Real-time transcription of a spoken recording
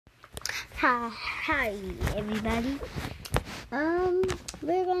Hi, everybody.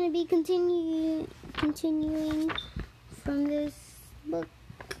 We're going to be continuing from this book.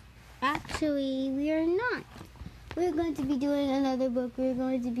 Actually, we are not. We're going to be doing another book. We're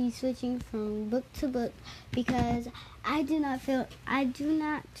going to be switching from book to book because I do not feel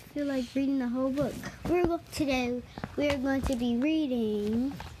like reading the whole book. Today we're going to be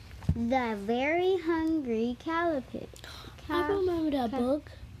reading The Very Hungry Caterpillar. I remember that book.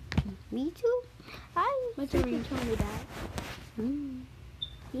 Me too. My teacher told me that.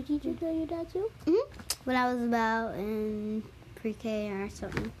 Your teacher told you that too? When I was about in pre-K or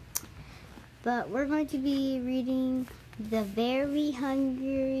something. But we're going to be reading The Very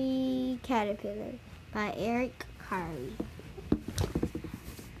Hungry Caterpillar by Eric Carle.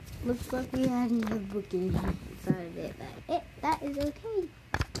 Looks like we had another book inside of it, but that is okay.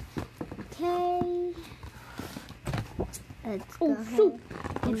 Okay. Let's go ahead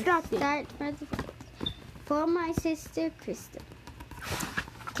and start for my sister Krista.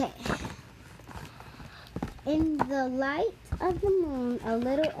 Okay. In the light of the moon, a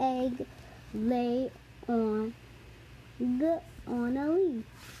little egg lay on a leaf.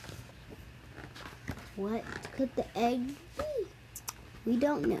 What could the egg be? We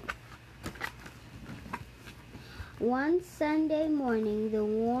don't know. One Sunday morning, the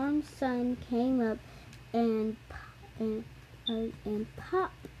warm sun came up and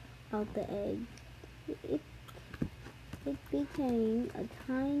popped out the egg. It became a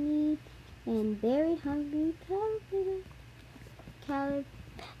tiny and very hungry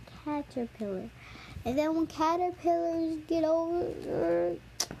caterpillar. And then when caterpillars get older,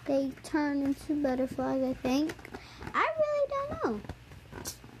 they turn into butterflies, I think. I really don't know.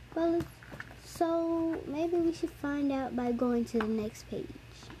 Well, so maybe we should find out by going to the next page.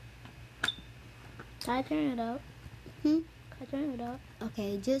 Can I turn it up? Can I turn it up?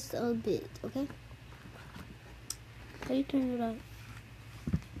 Okay, just a bit, okay? Can you turn it up?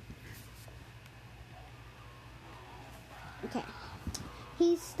 Okay.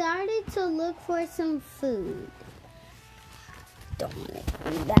 He started to look for some food. Don't want it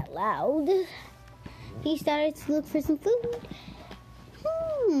to be that loud. He started to look for some food.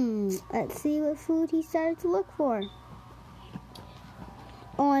 Let's see what food he started to look for.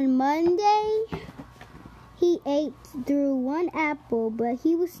 On Monday, he ate through one apple, but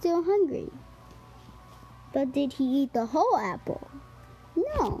he was still hungry. But did he eat the whole apple?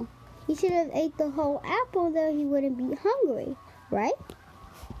 No. He should have ate the whole apple, though he wouldn't be hungry, right?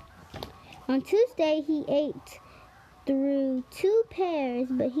 On Tuesday, he ate through 2 pears,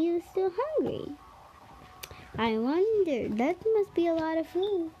 but he was still hungry. I wonder, that must be a lot of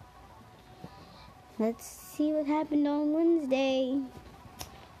food. Let's see what happened on Wednesday.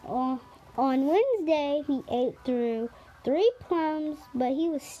 On Wednesday, he ate through 3 plums, but he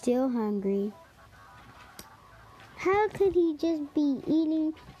was still hungry. How could he just be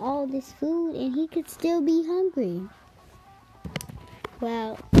eating all this food and he could still be hungry?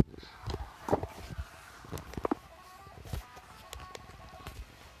 Well,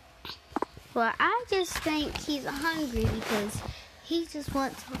 I just think he's hungry because he's just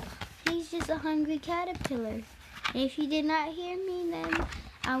a hungry caterpillar. And if you did not hear me, then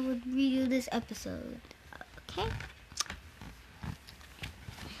I would redo this episode. Okay?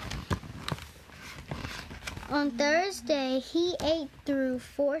 On Thursday, he ate through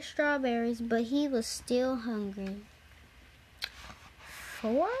 4 strawberries, but he was still hungry.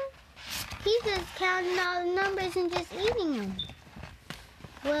 4? He's just counting all the numbers and just eating them.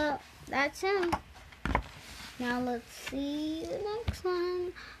 Well, that's him. Now let's see the next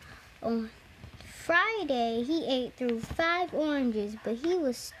one. On Friday, he ate through 5 oranges, but he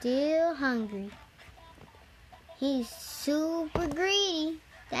was still hungry. He's super greedy.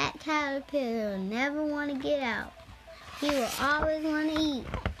 That caterpillar will never want to get out. He will always want to eat.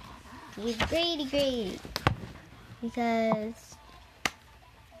 He's greedy. Because,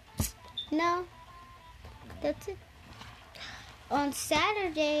 no, that's it. On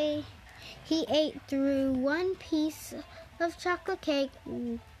Saturday, he ate through 1 piece of chocolate cake,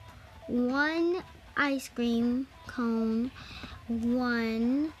 1 ice cream cone,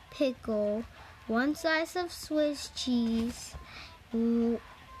 1 pickle, 1 slice of Swiss cheese,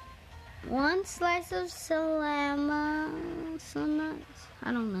 1 slice of salami,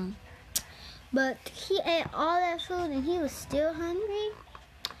 I don't know. But he ate all that food and he was still hungry.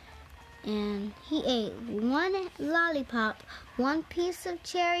 And he ate 1 lollipop, 1 piece of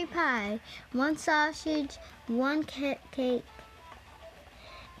cherry pie, 1 sausage, 1 cake,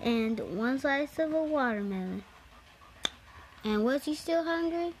 and 1 slice of a watermelon. And was he still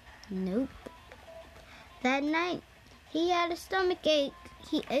hungry? Nope. That night, he had a stomach ache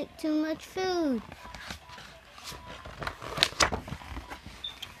he ate too much food.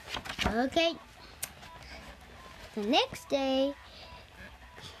 Okay. The next day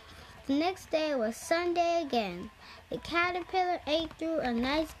was Sunday again. The caterpillar ate through a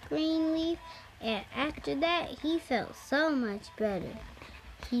nice green leaf, and after that, he felt so much better.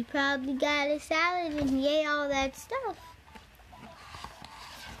 He probably got a salad and he ate all that stuff.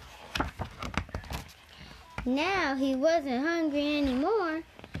 Now he wasn't hungry anymore,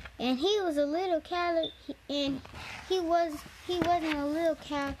 and he was a little he wasn't a little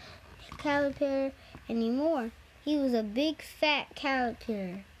caterpillar anymore. He was a big fat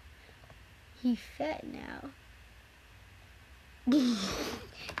caterpillar. He's fat now.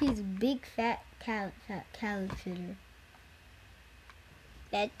 He's a big fat caterpillar.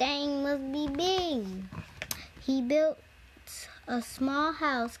 That thing must be big. He built a small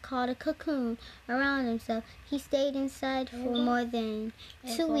house called a cocoon around himself. He stayed inside for more than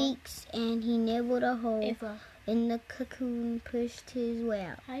 2 weeks, and he nibbled a hole in the cocoon, pushed his way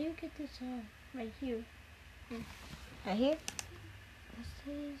out. How you get this on? Right here. Right here? What's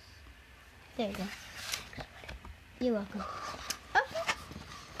this? There you go. You're welcome. Okay.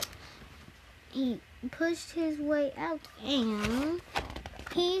 He pushed his way out, and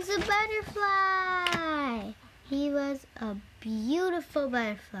he's a butterfly. He was a beautiful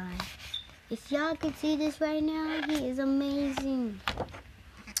butterfly. If y'all could see this right now, he is amazing.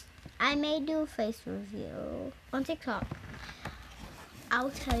 I may do a face reveal on TikTok.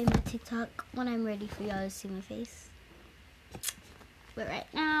 I'll tell you my TikTok when I'm ready for y'all to see my face. But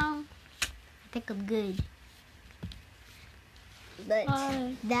right now, I think I'm good. But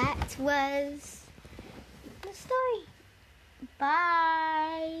that was the story.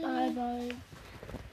 Bye. Bye.